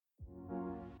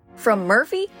From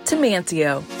Murphy to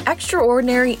Manteo,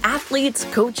 extraordinary athletes,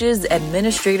 coaches,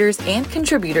 administrators, and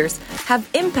contributors have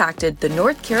impacted the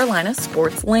North Carolina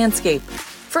sports landscape.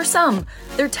 For some,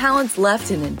 their talents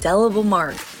left an indelible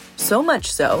mark. So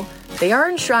much so, they are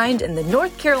enshrined in the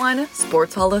North Carolina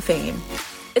Sports Hall of Fame.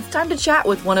 It's time to chat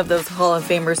with one of those Hall of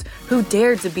Famers who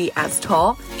dared to be as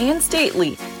tall and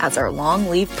stately as our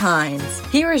long-leaf pines.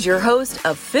 Here is your host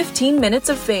of 15 Minutes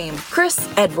of Fame, Chris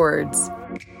Edwards.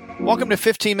 Welcome to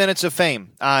 15 Minutes of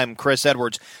Fame. I'm Chris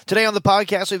Edwards. Today on the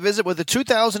podcast, we visit with the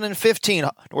 2015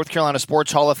 North Carolina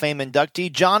Sports Hall of Fame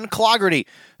inductee, John Clougherty,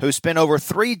 who spent over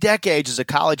 3 decades as a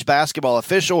college basketball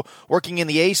official, working in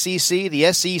the ACC,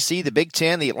 the SEC, the Big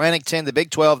Ten, the Atlantic 10, the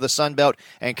Big 12, the Sun Belt,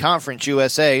 and Conference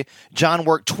USA. John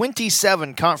worked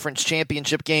 27 conference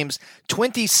championship games,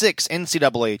 26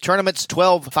 NCAA tournaments,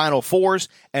 12 Final Fours,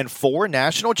 and 4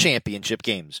 national championship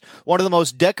games. One of the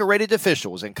most decorated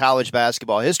officials in college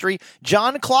basketball history,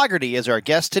 John Clougherty is our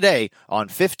guest today on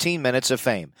 15 Minutes of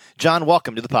Fame. John,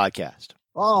 welcome to the podcast.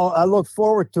 Oh, I look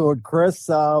forward to it, Chris.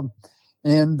 I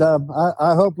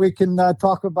hope we can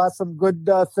talk about some good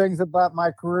things about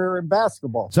my career in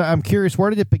basketball. So I'm curious, where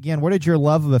did it begin? Where did your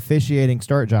love of officiating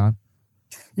start, John?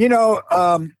 You know,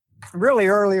 really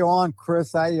early on,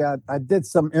 Chris, I did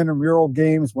some intramural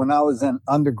games when I was in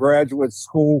undergraduate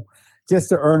school just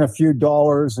to earn a few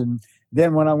dollars. And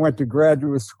then when I went to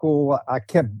graduate school, I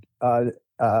kept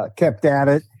at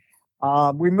it.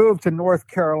 We moved to North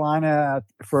Carolina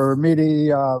for me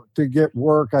to get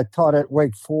work. I taught at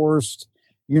Wake Forest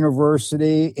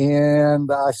University,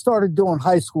 and I started doing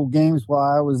high school games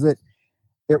while I was at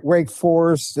Wake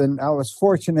Forest. And I was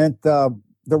fortunate.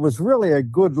 There was really a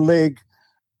good league,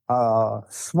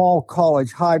 small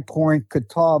college, High Point,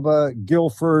 Catawba,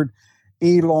 Guilford,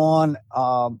 Elon,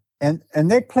 and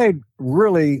they played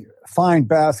really fine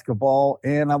basketball.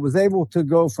 And I was able to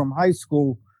go from high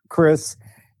school, Chris,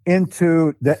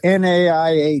 into the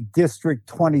NAIA District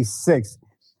 26.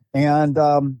 And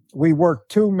we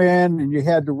worked 2 men, and you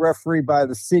had to referee by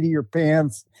the seat of your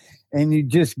pants, and you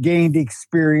just gained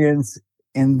experience.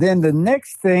 And then the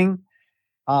next thing,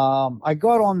 I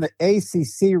got on the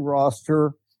ACC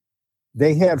roster.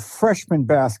 They had freshman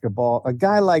basketball. A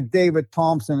guy like David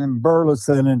Thompson and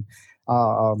Burleson and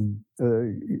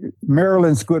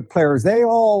Maryland's good players, they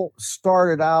all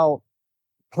started out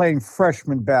playing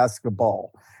freshman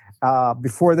basketball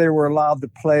before they were allowed to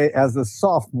play as a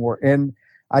sophomore. And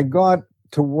I got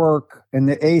to work in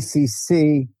the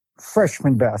ACC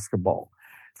freshman basketball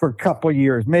for a couple of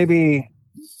years, maybe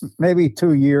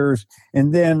 2 years.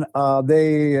 And then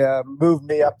they moved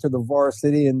me up to the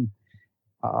varsity, and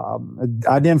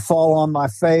I didn't fall on my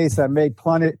face. I made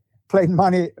plenty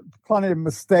of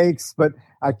mistakes, but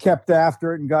I kept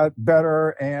after it and got better.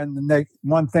 And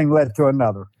one thing led to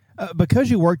another. Because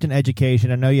you worked in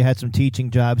education, I know you had some teaching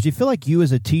jobs. Do you feel like you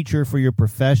as a teacher for your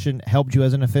profession helped you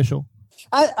as an official?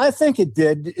 I think it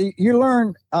did. You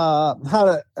learn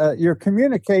how to your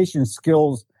communication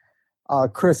skills,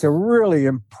 Chris, are really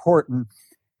important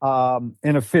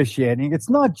in officiating. It's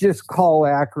not just call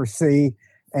accuracy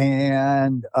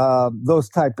and those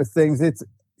type of things. It's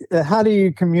how do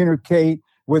you communicate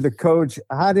with a coach?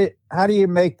 How do you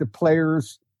make the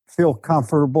players feel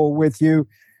comfortable with you?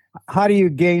 How do you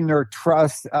gain their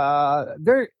trust?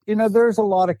 There's a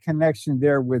lot of connection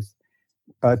there with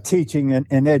teaching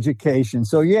and education.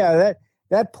 So yeah,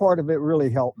 that part of it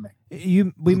really helped me.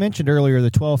 We mentioned earlier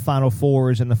the 12 Final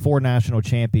Fours and the 4 national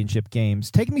championship games.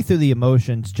 Take me through the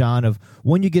emotions, John, of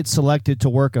when you get selected to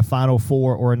work a Final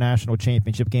Four or a national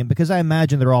championship game, because I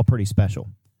imagine they're all pretty special.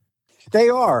 They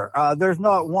are. There's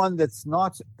not one that's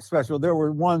not special. There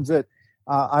were ones that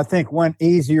I think went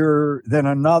easier than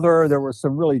another. There were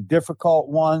some really difficult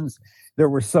ones. There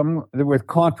were some with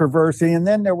controversy, and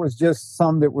then there was just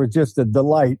some that were just a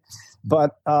delight.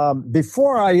 But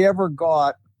before I ever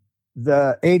got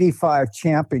the 85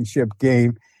 championship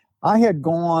game, I had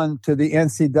gone to the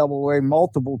NCAA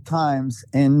multiple times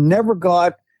and never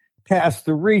got past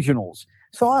the regionals.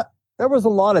 So there was a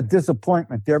lot of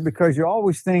disappointment there, because you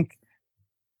always think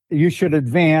you should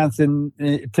advance to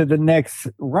the next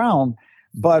round.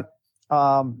 But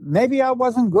maybe I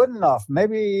wasn't good enough.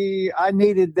 Maybe I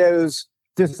needed those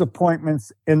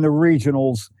disappointments in the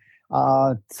regionals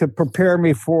to prepare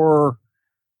me for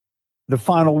the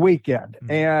final weekend.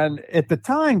 Mm-hmm. And at the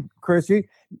time, Chris,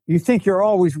 you think you're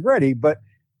always ready, but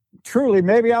truly,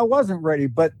 maybe I wasn't ready.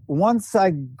 But once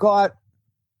I got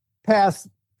past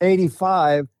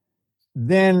 85,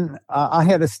 then I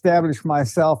had established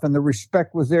myself, and the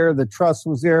respect was there, the trust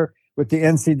was there with the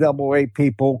NCAA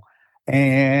people.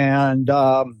 And,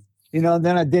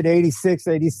 then I did 86,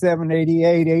 87,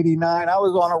 88, 89. I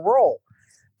was on a roll.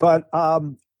 But,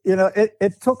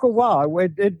 it took a while.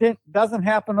 It doesn't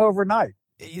happen overnight.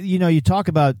 You talk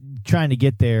about trying to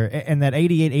get there, and that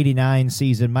 88-89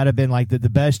 season might have been like the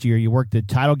best year. You worked the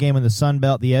title game in the Sun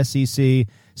Belt, the SEC,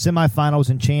 semifinals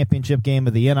and championship game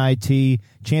of the NIT,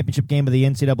 championship game of the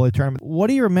NCAA tournament. What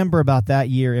do you remember about that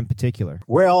year in particular?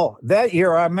 Well, that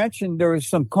year I mentioned there was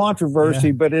some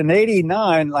controversy, but in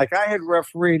 89, like I had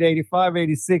refereed 85,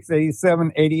 86,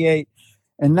 87, 88,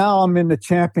 and now I'm in the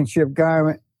championship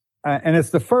game, and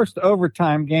it's the first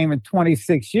overtime game in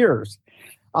 26 years.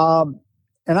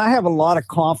 And I have a lot of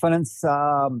confidence.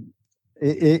 And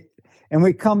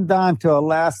we come down to a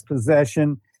last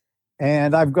possession,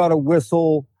 and I've got to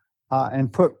whistle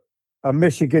and put a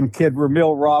Michigan kid,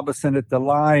 Ramil Robinson, at the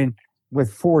line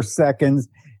with 4 seconds.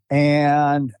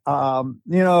 And,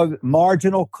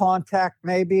 marginal contact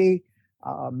maybe.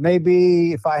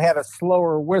 Maybe if I had a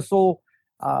slower whistle,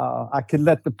 I could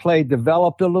let the play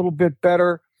develop a little bit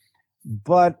better.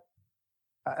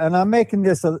 And I'm making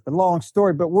this a long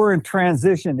story, but we're in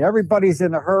transition. Everybody's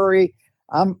in a hurry.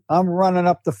 I'm running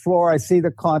up the floor. I see the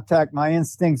contact. My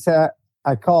instincts,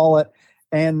 I call it.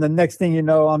 And the next thing you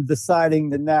know, I'm deciding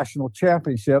the national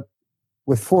championship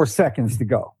with 4 seconds to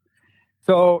go.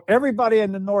 So everybody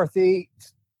in the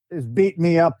Northeast is beating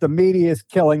me up. The media is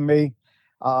killing me.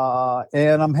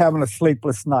 And I'm having a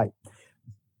sleepless night.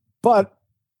 But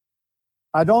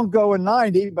I don't go in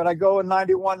 90, but I go in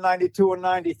 91, 92, and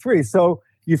 93. So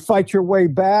you fight your way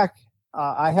back.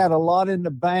 I had a lot in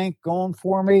the bank going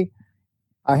for me.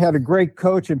 I had a great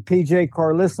coach in P.J.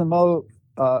 Carlissimo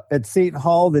at Seton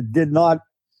Hall that did not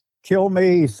kill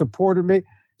me. He supported me.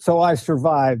 So I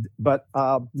survived. But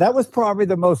that was probably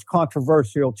the most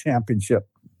controversial championship.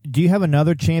 Do you have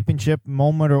another championship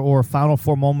moment or Final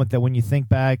Four moment that when you think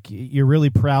back, you're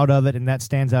really proud of it and that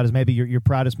stands out as maybe your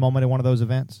proudest moment in one of those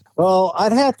events? Well,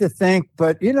 I'd have to think,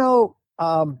 but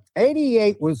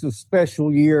 88 was a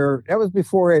special year. That was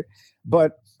before it.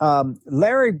 But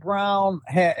Larry Brown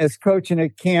is coaching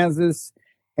at Kansas,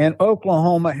 and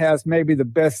Oklahoma has maybe the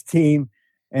best team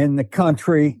in the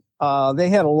country. They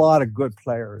had a lot of good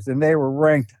players, and they were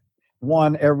ranked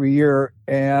one every year.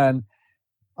 And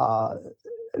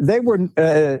they were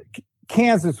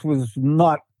Kansas was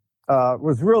not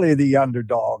was really the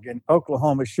underdog, and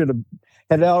Oklahoma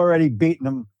had already beaten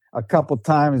them a couple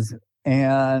times.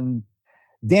 And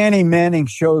Danny Manning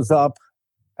shows up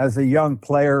as a young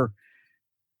player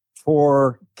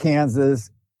for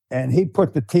Kansas, and he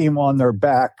put the team on their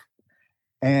back.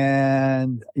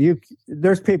 And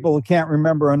there's people who can't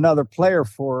remember another player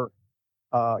for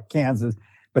Kansas,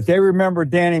 but they remember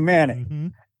Danny Manning. Mm-hmm.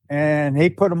 And he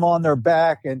put them on their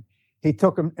back, and he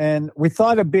took them. And we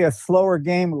thought it'd be a slower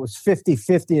game. It was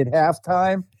 50-50 at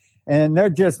halftime, and they're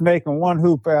just making one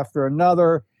hoop after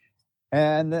another.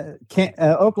 And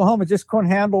Oklahoma just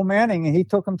couldn't handle Manning, and he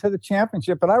took them to the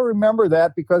championship. And I remember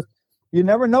that because you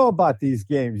never know about these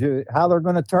games, how they're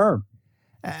going to turn.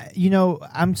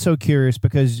 I'm so curious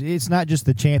because it's not just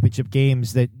the championship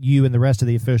games that you and the rest of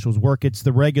the officials work. It's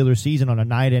the regular season on a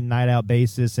night-in, night-out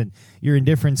basis, and you're in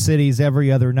different cities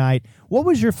every other night. What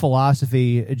was your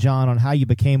philosophy, John, on how you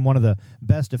became one of the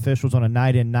best officials on a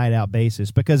night-in, night-out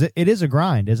basis? Because it is a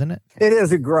grind, isn't it? It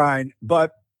is a grind,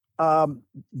 but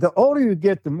the older you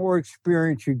get, the more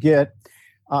experience you get.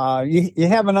 You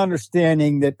have an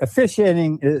understanding that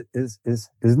officiating is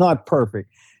not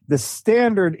perfect. The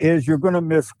standard is you're going to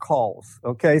miss calls.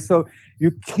 Okay, so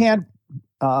you can't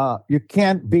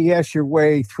BS your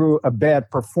way through a bad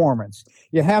performance.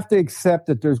 You have to accept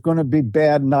that there's going to be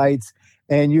bad nights,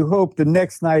 and you hope the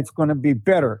next night's going to be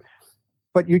better.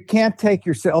 But you can't take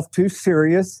yourself too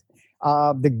serious.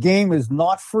 The game is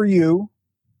not for you,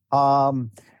 and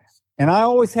I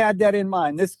always had that in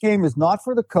mind. This game is not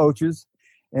for the coaches.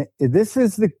 This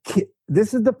is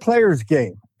the players'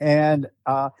 game. And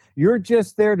you're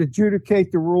just there to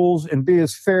adjudicate the rules and be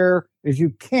as fair as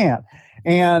you can.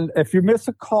 And if you miss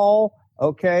a call,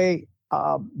 okay,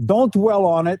 don't dwell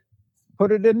on it.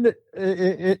 Put it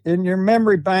in your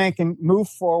memory bank and move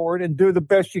forward and do the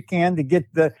best you can to get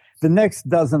the next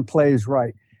dozen plays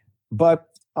right. But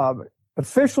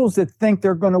officials that think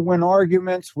they're going to win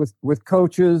arguments with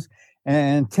coaches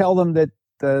and tell them that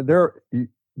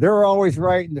they're always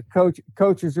right and the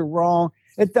coaches are wrong,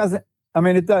 it doesn't.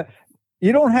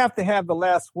 You don't have to have the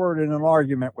last word in an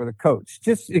argument with a coach.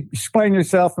 Just explain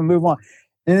yourself and move on.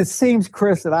 And it seems,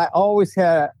 Chris, that I always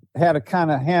had a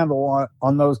kind of handle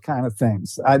on those kind of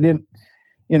things. I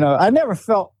never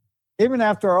felt, even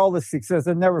after all the success,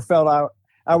 I never felt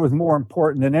I was more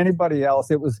important than anybody else.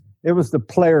 It was the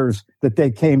players that they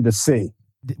came to see.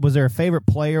 Was there a favorite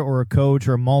player or a coach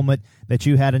or a moment that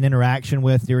you had an interaction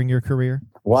with during your career?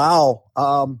 Wow.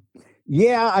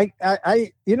 Yeah,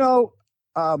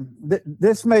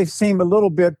 this may seem a little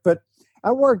bit, but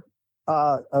I worked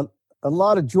a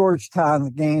lot of Georgetown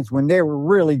games when they were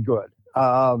really good.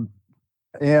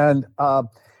 And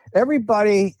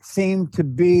everybody seemed to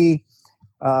be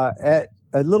a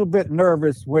little bit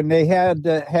nervous when they had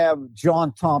to have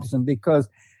John Thompson, because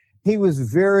he was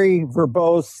very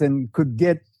verbose and could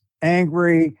get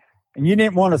angry, and you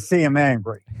didn't want to see him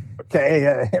angry.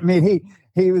 Okay. I mean,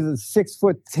 he was a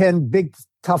 6'10", big,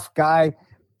 tough guy,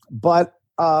 but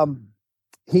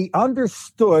he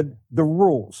understood the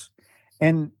rules,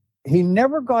 and he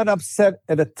never got upset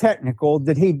at a technical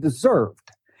that he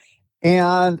deserved.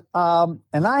 And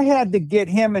I had to get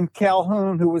him and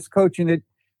Calhoun, who was coaching it,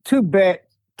 two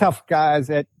tough guys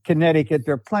at Connecticut.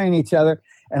 They're playing each other,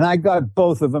 and I got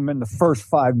both of them in the first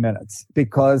 5 minutes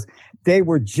because they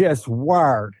were just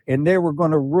wired, and they were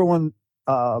going to ruin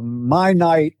my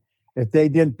night if they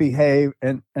didn't behave.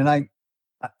 And I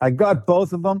got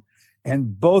both of them,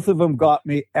 and both of them got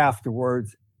me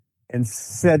afterwards and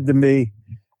said to me,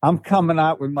 I'm coming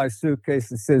out with my suitcase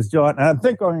that says John, and I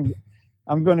think I'm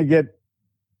going to get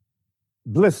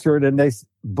blistered. And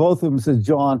both of them said,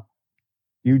 John,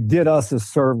 you did us a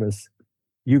service.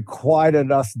 You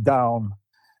quieted us down,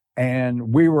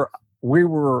 and we were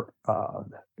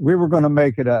going to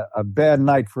make it a bad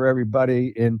night for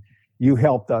everybody, and you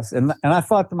helped us. And I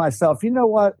thought to myself, you know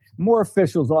what? More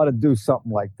officials ought to do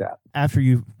something like that. After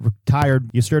you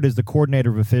retired, you served as the coordinator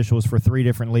of officials for 3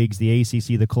 different leagues, the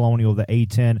ACC, the Colonial, the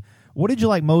A-10. What did you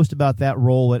like most about that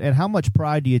role, and how much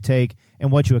pride do you take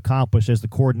in what you accomplished as the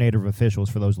coordinator of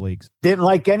officials for those leagues? Didn't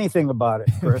like anything about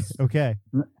it, Chris. Okay.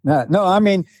 No, I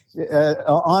mean,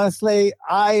 honestly,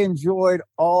 I enjoyed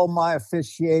all my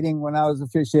officiating when I was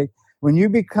officiating. When you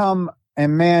become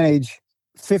and manage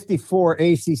 54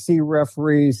 ACC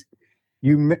referees,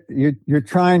 you're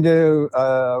trying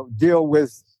to deal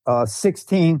with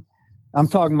 16. I'm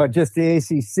talking about just the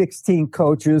ACC, 16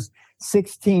 coaches,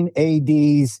 16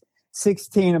 ADs,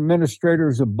 16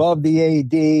 administrators above the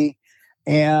AD,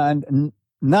 and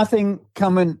nothing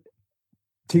coming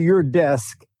to your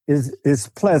desk is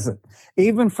pleasant.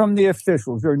 Even from the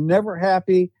officials, they're never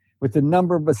happy with the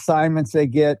number of assignments they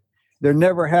get. They're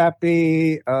never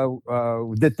happy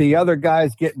that the other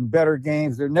guy's getting better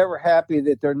games. They're never happy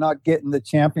that they're not getting the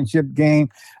championship game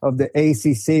of the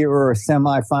ACC or a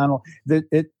semifinal.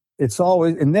 It's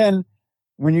always, and then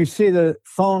when you see the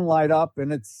phone light up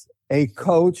and it's a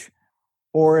coach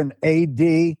or an AD,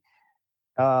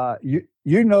 you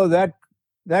know that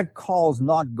call's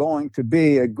not going to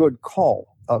be a good call.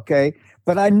 Okay,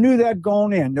 but I knew that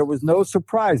going in. There was no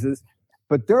surprises.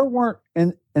 But there weren't,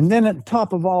 and then on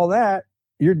top of all that,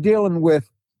 you're dealing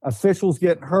with officials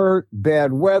getting hurt,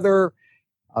 bad weather,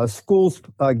 schools,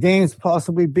 games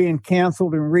possibly being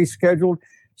canceled and rescheduled.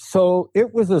 So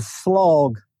it was a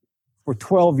slog for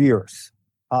 12 years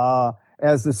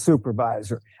as the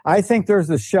supervisor. I think there's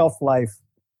a shelf life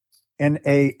in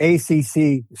a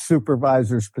ACC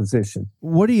supervisor's position.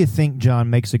 What do you think, John,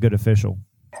 makes a good official?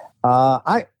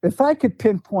 If I could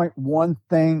pinpoint one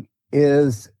thing,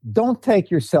 is don't take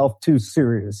yourself too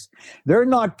serious. They're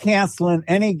not canceling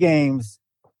any games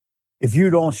if you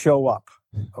don't show up.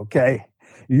 Okay.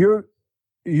 You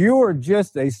are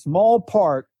just a small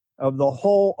part of the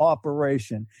whole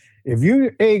operation. If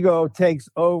your ego takes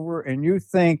over and you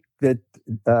think that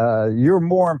you're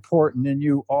more important than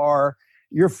you are,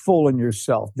 you're fooling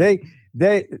yourself.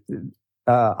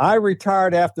 I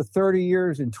retired after 30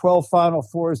 years and 12 Final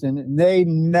Fours, and they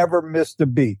never missed a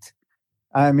beat.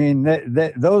 I mean,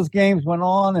 those games went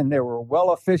on, and they were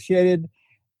well officiated,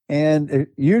 and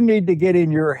you need to get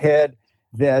in your head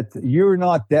that you're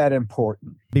not that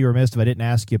important. Be remiss if I didn't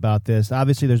ask you about this.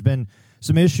 Obviously, there's been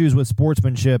some issues with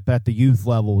sportsmanship at the youth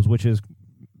levels, which has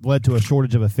led to a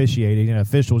shortage of officiating and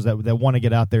officials that want to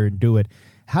get out there and do it.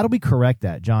 How do we correct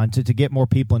that, John, to get more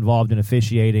people involved in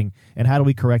officiating, and how do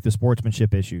we correct the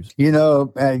sportsmanship issues? You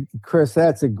know, Chris,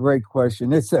 that's a great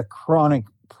question. It's a chronic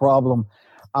problem.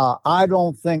 I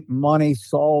don't think money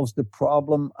solves the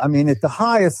problem. I mean, at the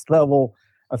highest level,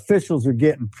 officials are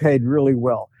getting paid really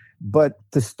well. But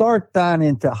to start down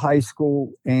into high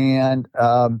school, and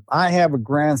I have a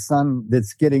grandson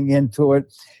that's getting into it,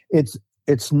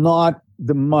 it's not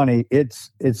the money. It's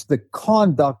the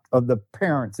conduct of the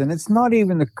parents. And it's not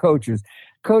even the coaches.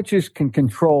 Coaches can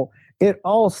control. It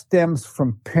all stems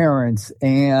from parents.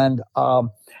 And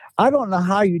I don't know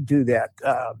how you do that.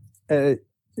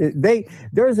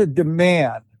 There's a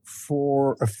demand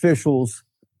for officials,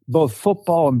 both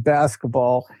football and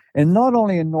basketball, and not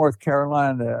only in North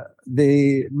Carolina.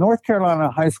 The North Carolina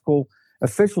High School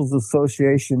Officials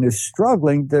Association is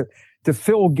struggling to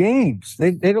fill games.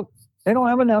 They don't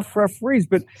have enough referees.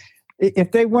 But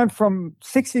if they went from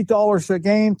 $60 a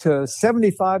game to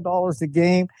 $75 a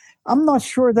game, I'm not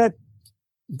sure that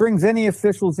brings any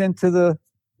officials into the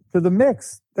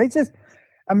mix. They just,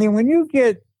 I mean, when you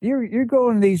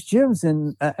go in these gyms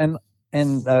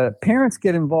and parents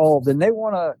get involved and they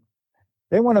want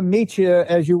to meet you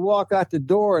as you walk out the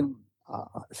door and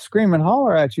scream and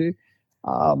holler at you,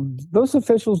 those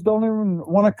officials don't even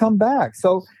want to come back.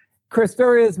 So, Chris,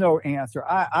 there is no answer.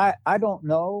 I don't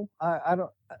know. I don't.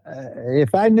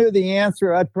 If I knew the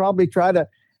answer, I'd probably try to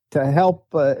help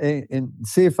and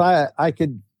see if I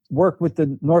could work with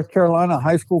the North Carolina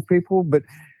high school people. But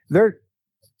they're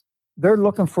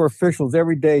looking for officials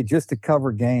every day just to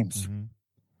cover games.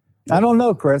 Mm-hmm. I don't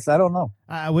know, Chris. I don't know.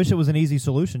 I wish it was an easy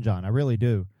solution, John. I really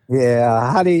do.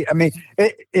 Yeah. How do you? I mean,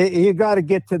 you got to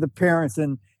get to the parents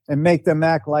and make them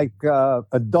act like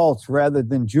adults rather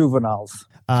than juveniles.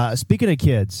 Speaking of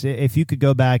kids, if you could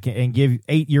go back and give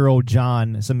 8-year-old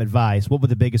John some advice, what would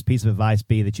the biggest piece of advice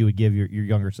be that you would give your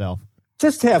younger self?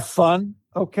 Just have fun,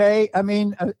 okay? I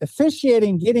mean,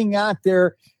 officiating, getting out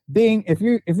there, being if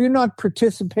you're not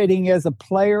participating as a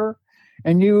player,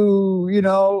 and we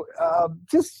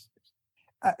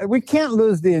can't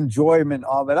lose the enjoyment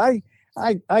of it.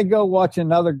 I go watch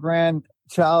another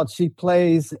grandchild. She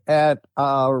plays at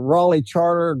Raleigh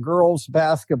Charter girls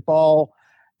basketball.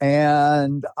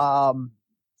 And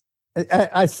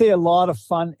I see a lot of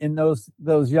fun in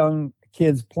those young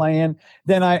kids playing.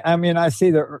 Then I see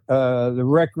the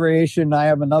recreation. I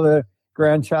have another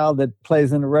grandchild that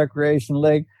plays in the recreation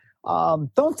league.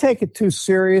 Don't take it too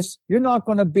serious. You're not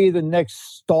going to be the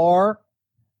next star.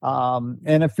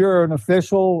 And if you're an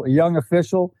official, a young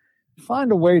official,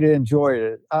 find a way to enjoy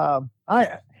it. I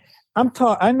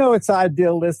know it's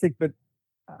idealistic, but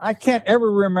I can't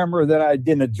ever remember that I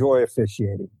didn't enjoy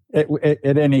officiating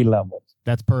at any level.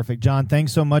 That's perfect. John,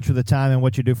 thanks so much for the time and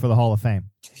what you do for the Hall of Fame.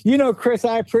 Chris,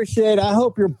 I appreciate it. I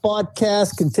hope your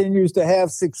podcast continues to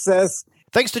have success.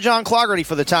 Thanks to John Clougherty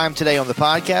for the time today on the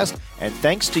podcast, and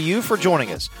thanks to you for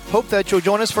joining us. Hope that you'll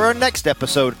join us for our next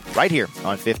episode right here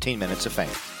on 15 Minutes of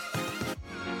Fame.